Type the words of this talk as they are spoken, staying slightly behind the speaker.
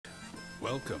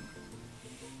Welcome.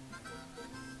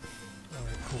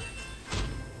 Alright, cool.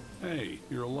 Hey,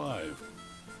 you're alive.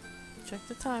 Check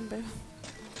the time, babe.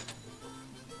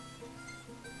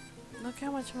 Look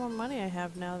how much more money I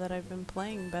have now that I've been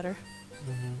playing better.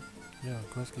 Yeah,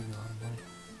 quests give you a lot of money.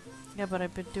 Yeah, but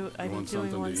I've been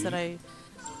doing ones that I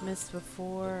missed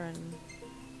before, and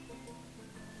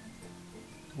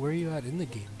Where are you at in the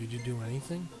game? Did you do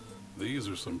anything? These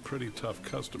are some pretty tough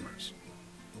customers.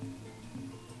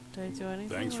 did I do anything?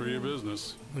 Thanks for your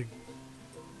business.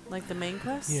 Like the main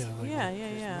quest? Yeah, like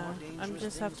yeah. I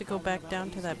just have to go back down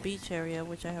to that beach area,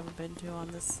 which I haven't been to on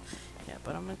this. Yeah,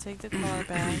 but I'm gonna take the car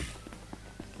back,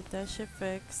 get that shit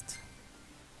fixed.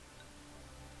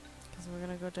 Cause we're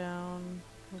gonna go down.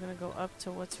 We're gonna go up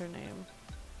to what's her name.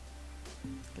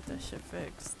 Get that shit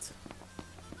fixed.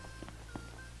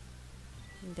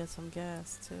 And get some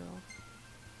gas too.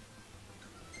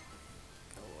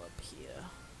 Go up here.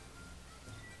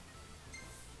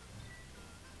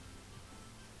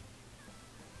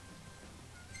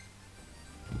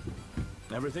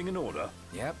 Everything in order?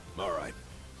 Yep. All right.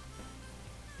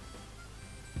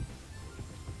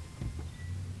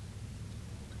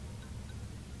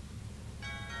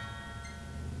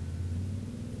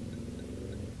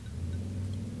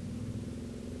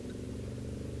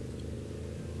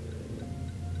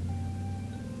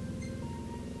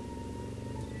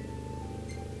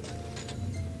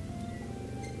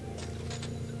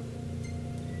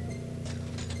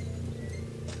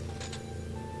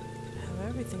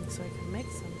 Everything so I can make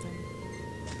something.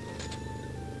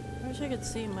 I wish I could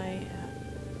see my,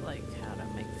 like, how to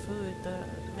make food, the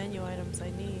menu items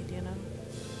I need, you know?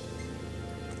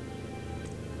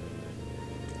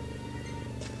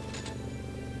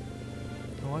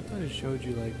 Oh, I thought it showed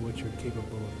you like what you're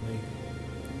capable of making.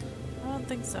 I don't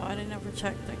think so. I didn't ever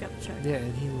check. I gotta check. Yeah,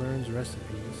 and he learns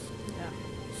recipes. Yeah.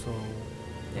 So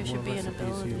There the should more be an recipes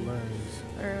ability. he learns.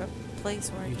 Or a place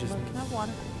where I You can just look. Can I have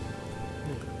water?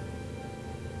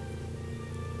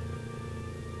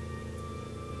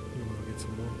 You want to get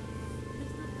some more?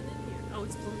 There's nothing in here. Oh,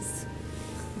 it's closed.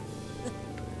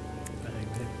 Dang,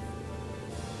 man.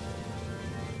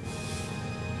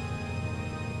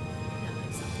 Yeah,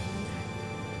 there's something in there.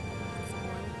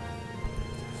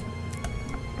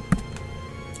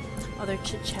 Oh, they're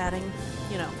chit-chatting,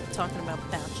 you know, talking about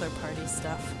bachelor party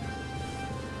stuff.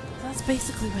 That's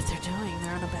basically what they're doing.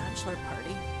 They're on a bachelor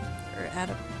party. Or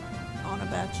on a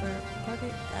bachelor party?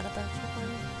 At a bachelor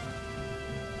party?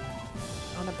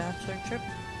 On a bachelor trip?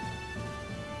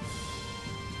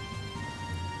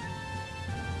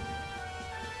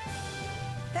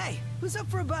 Hey, who's up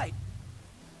for a bite?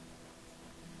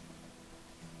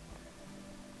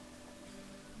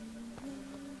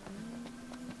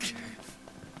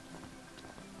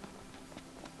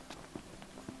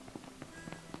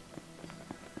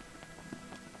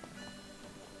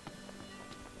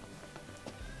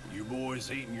 You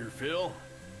boys eating your fill?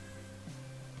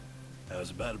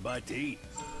 How's about a bite to eat?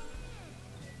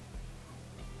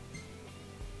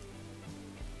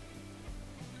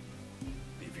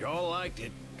 If y'all liked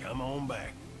it, come on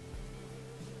back.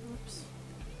 Oops.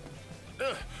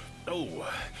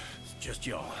 It's just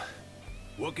y'all.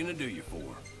 What can I do you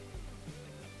for?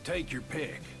 Take your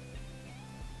pick.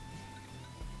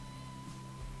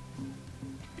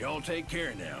 Y'all take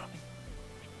care now.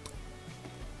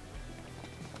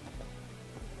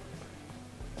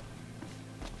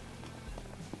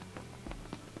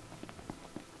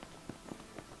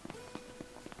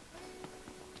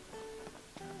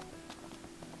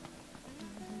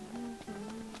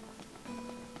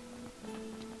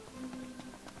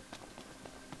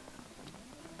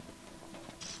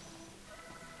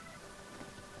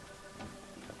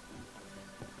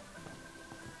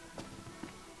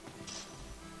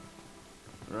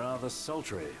 Rather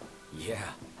sultry. Yeah.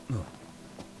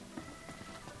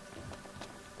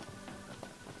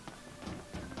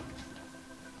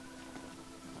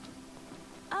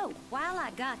 Oh, while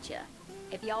I gotcha,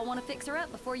 if y'all want to fix her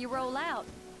up before you roll out,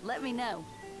 let me know.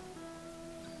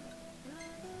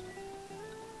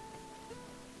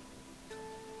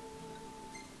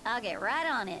 I'll get right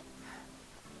on it.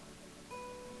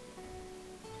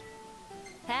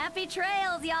 Happy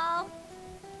trails, y'all!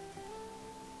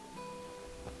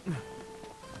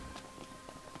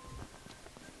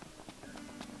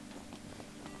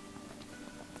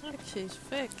 Look, she's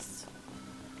fixed.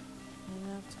 I'm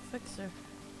gonna have to fix her.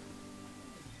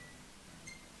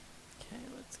 Okay,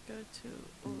 let's go to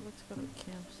the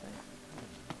campsite.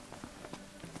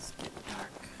 It's getting dark.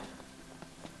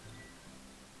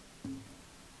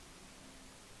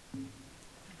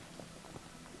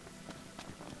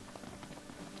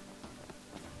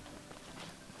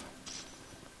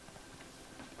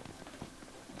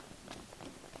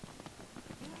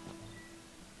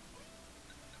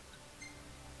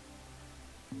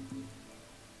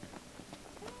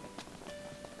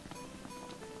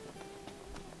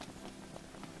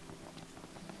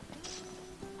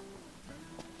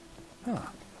 Huh.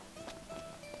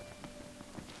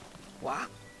 What?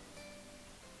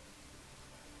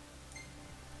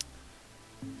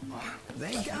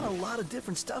 They got a lot of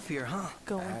different stuff here, huh?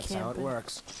 Going That's camping. how it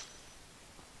works.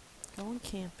 Going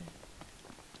camping.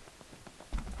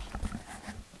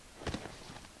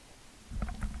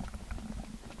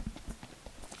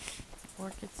 Before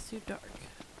it gets too dark.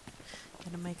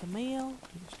 Gonna make a meal.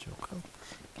 Here's Joko.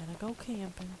 Gonna go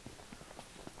camping.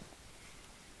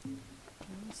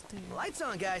 Let's do it. Lights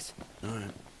on, guys.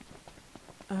 Alright.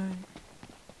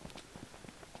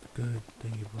 Good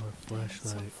thing you brought a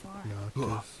flashlight. far.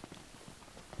 Noctis.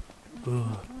 Come on,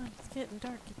 Ugh. come on, it's getting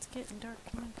dark. It's getting dark.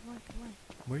 Come on, come on, come on.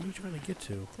 Where are you trying to get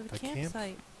to? To the The camp?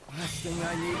 campsite. Last thing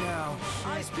I need now.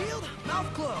 Eyes peeled,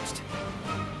 mouth closed.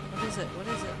 What is it? What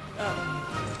is it?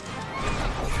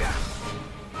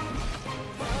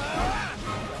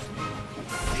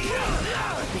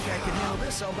 I think I can handle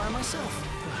this all by myself.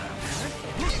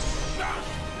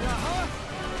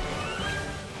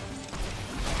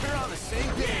 We're on the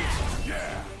same page.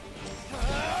 Yeah.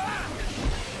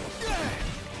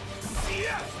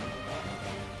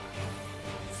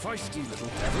 Feisty little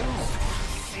devils.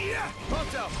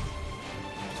 Pronto.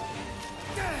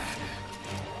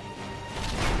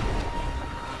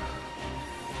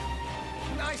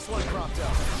 Nice one, Prompto.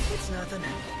 It's nothing.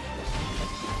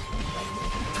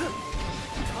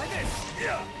 Try this.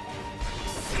 Yeah.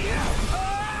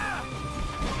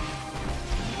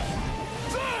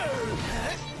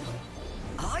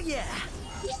 Oh yeah.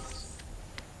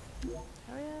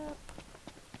 Hurry up.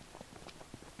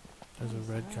 There's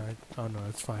a red guy. Oh no,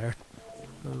 it's fire.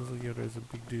 I was like, yo, there's a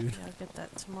big dude. Yeah, I'll get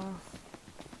that tomorrow.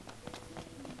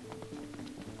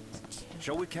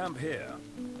 Shall we camp here?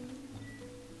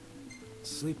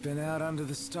 Sleeping out under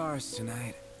the stars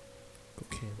tonight. Go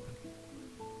camping.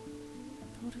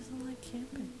 Who doesn't like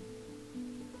camping?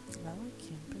 I like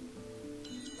camping.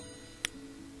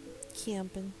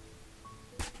 Camping.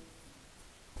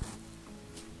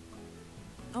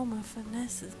 Oh, my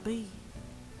finesse is B.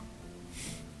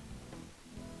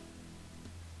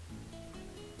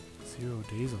 0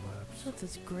 days elapsed. What's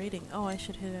this grading? Oh, I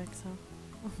should hit X,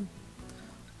 huh?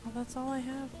 Oh, that's all I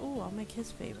have? Oh, I'll make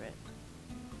his favorite.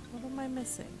 What am I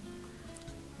missing?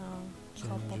 Oh,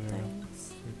 couple Ginger, things.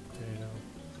 sweet potato.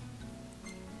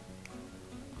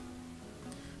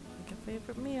 Make a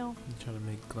favorite meal. You trying to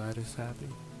make Gladys happy?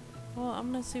 Well,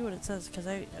 I'm gonna see what it says, because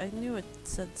I knew it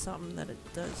said something that it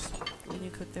does when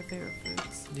you cook their favorite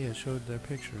foods. Yeah, it showed their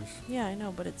pictures. Yeah, I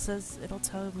know, but it says, it'll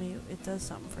tell me it does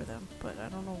something for them, but I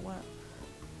don't know what.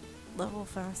 Level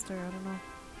faster, I don't know.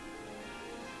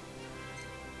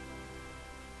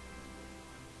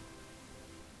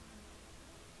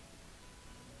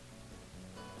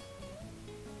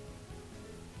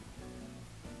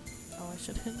 Oh, I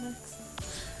should hit next.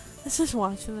 It's just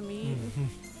watching them eat.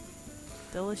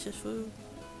 Delicious food.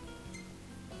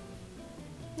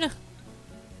 Yeah.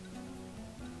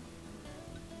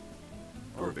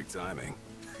 Perfect timing.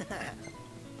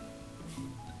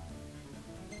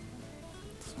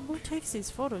 So who takes these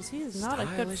photos? He is not a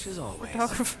good Stylish as always.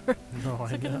 photographer. No,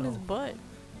 I Look at his know. butt.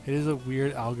 It is a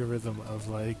weird algorithm of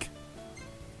like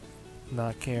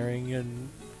not caring and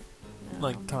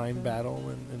like No, time okay. battle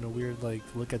and a weird like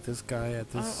look at this guy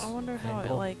at this I wonder how it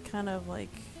angle. like kind of like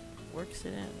works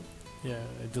it in. Yeah,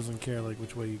 it doesn't care like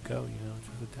which way you go, you know, it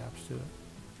just adapts to it.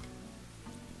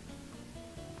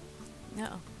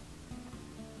 Yeah.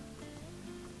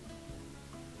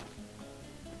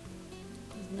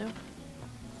 No.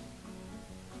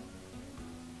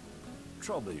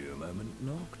 Trouble you a moment,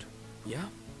 Noct? Yeah?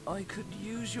 I could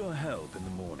use your help in the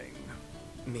morning.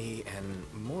 Me and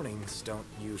mornings don't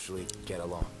usually get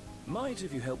along. Might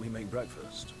if you help me make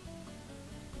breakfast.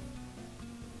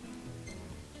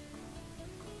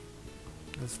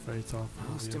 That's very thoughtful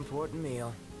of Most you. important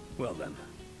meal. Well then,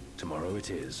 tomorrow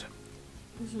it is.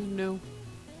 This is new.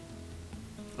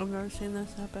 I've never seen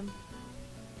this happen.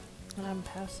 And I'm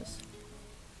past this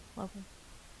level.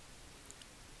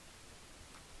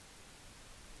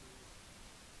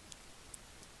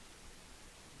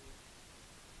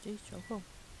 Jeez, Choco.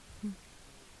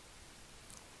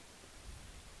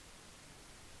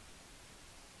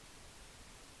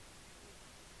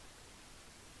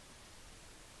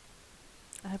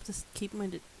 I have to keep my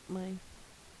my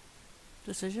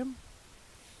decision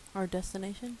or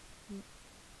destination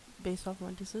based off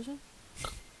my decision.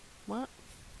 What?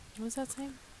 What was that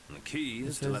saying? The key It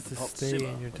is to let says the to pot stay simmer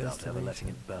in your without ever letting destination.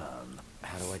 it burn.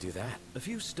 How do I do that? A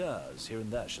few stirs here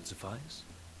and there should suffice.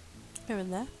 Here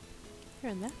and there. Here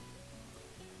and there.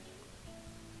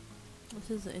 This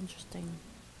is interesting.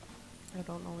 I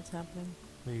don't know what's happening.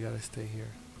 But you gotta stay here.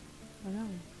 I know.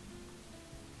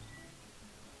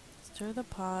 Stir the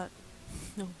pot.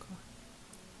 Oh god.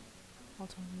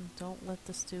 Hold on, don't let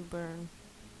the stew burn.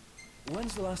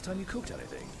 When's the last time you cooked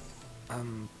anything?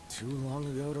 Too long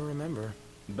ago to remember.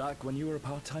 Back when you were a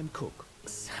part-time cook.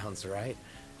 Sounds right.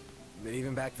 But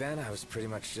even back then, I was pretty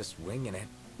much just winging it.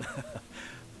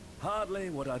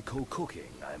 Hardly what I'd call cooking,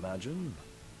 I imagine.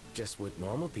 Just what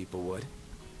normal people would.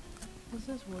 This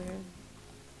is weird.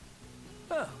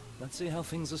 Well, let's see how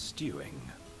things are stewing.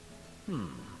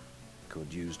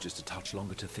 Could use just a touch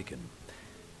longer to thicken,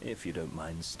 if you don't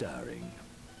mind stirring.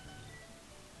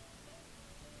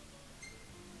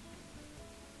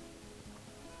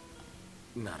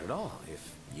 Not at all,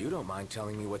 if you don't mind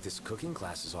telling me what this cooking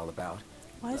class is all about.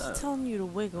 Why is it telling you to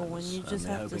wiggle when you just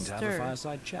have to hoping to have a stir?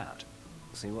 fireside chat.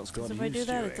 See what's got Because you if I do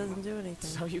that, it stewing. doesn't do anything.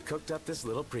 So you cooked up this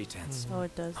little pretense. Oh,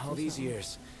 it does. All do these something.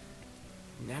 years.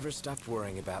 Never stopped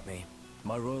worrying about me.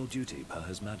 My royal duty per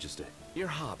His Majesty. Your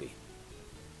hobby.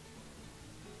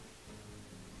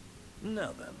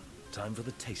 Now then, time for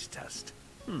the taste test.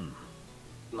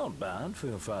 Not bad for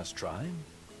your first try.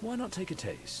 Why not take a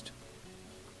taste?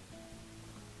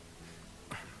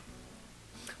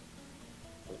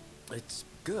 It's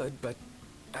good, but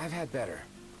I've had better.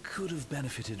 Could have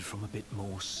benefited from a bit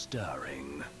more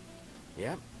stirring.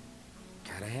 Yep.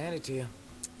 Gotta hand it to you. You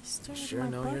stirred Sure my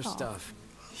know butt your off. stuff.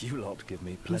 You lot give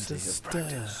me Who's plenty the of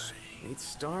practice. We'd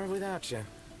starve without you.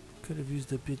 Could have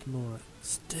used a bit more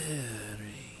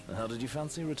stirring. How did you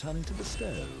fancy returning to the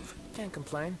stove? Can't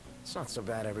complain. It's not so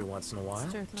bad every once in a while.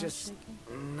 Stirred, not Just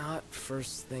shaking. not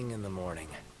first thing in the morning.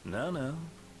 No, no.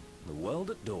 The world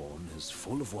at dawn is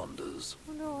full of wonders. I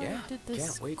wonder why Yeah, I did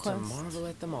this can't wait quest. to marvel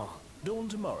at them all. Dawn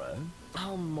tomorrow?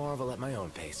 I'll marvel at my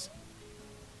own pace.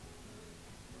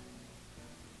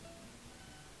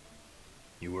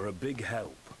 You were a big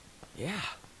help. Yeah,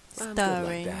 I'm good like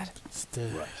Starring. that.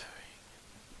 Stirring. Right.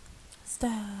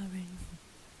 Starring.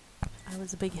 I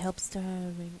was a big help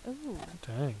starring. Ooh.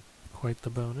 Dang. Quite the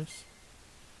bonus.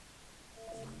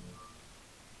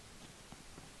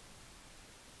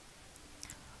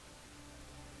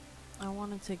 I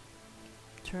wanted to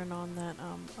turn on that,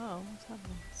 oh, what's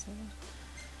happening?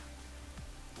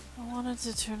 I wanted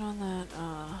to turn on that,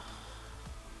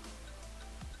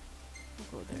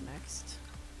 we'll go there next.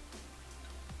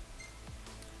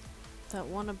 That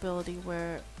one ability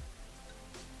where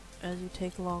as you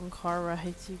take long car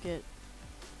rides, you get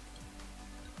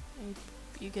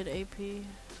AP. I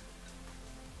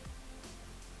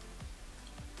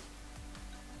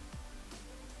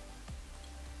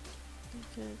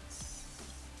think it's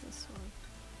this one.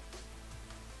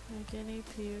 I get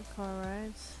AP or car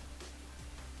rides.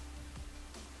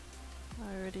 I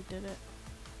already did it.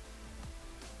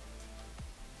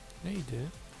 Yeah, you did.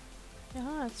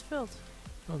 Yeah, it's filled.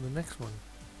 Oh, the next one.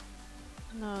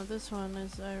 No, this one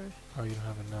is Oh, you don't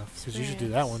have enough. Because you should do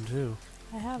that one too.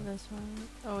 I have this one.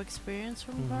 Oh, experience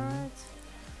from car Mhm. rides?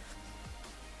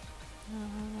 No,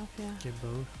 not enough, yeah. Get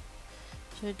both.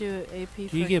 Should I do AP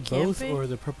for Do you get both camping? or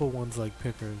the purple ones like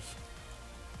pickers?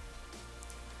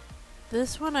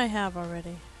 This one I have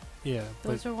already. Yeah,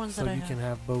 Those but are ones so that I you have. can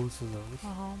have both of those.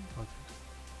 Uh-huh. Okay.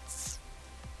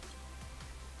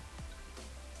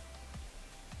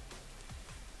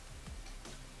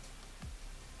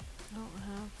 I don't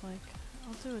have, like,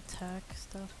 I'll do attack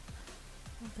stuff.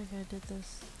 I don't think I did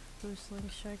this. Boost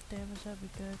link strike damage, that'd be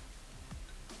good.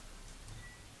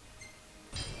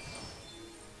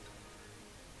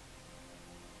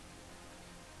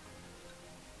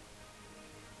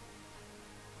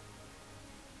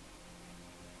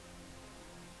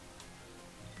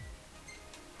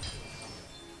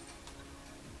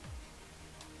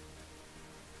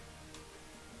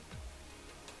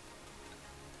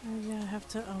 Oh yeah, I have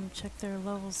to check their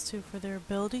levels too for their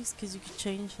abilities, because you can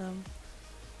change them.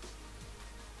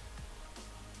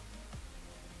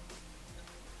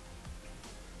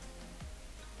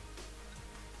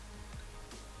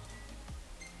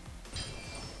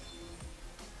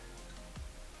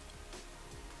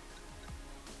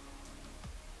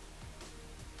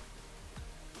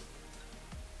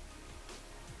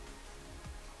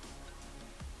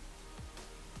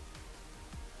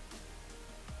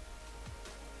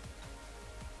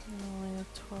 I only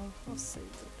have 12. I'll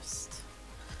save the rest.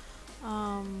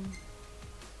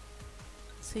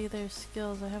 See their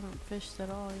skills. I haven't fished at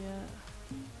all yet.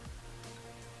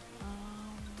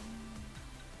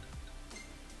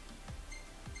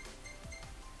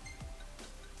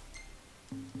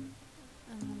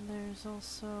 And then there's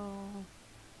also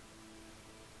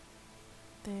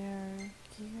their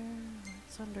gear.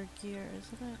 It's under gear,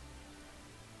 isn't it?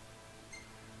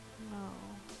 No.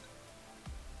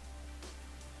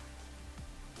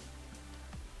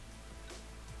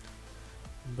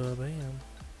 Bam.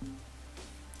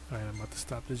 Alright, I'm about to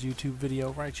stop this YouTube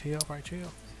video right here, right here.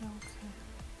 Okay.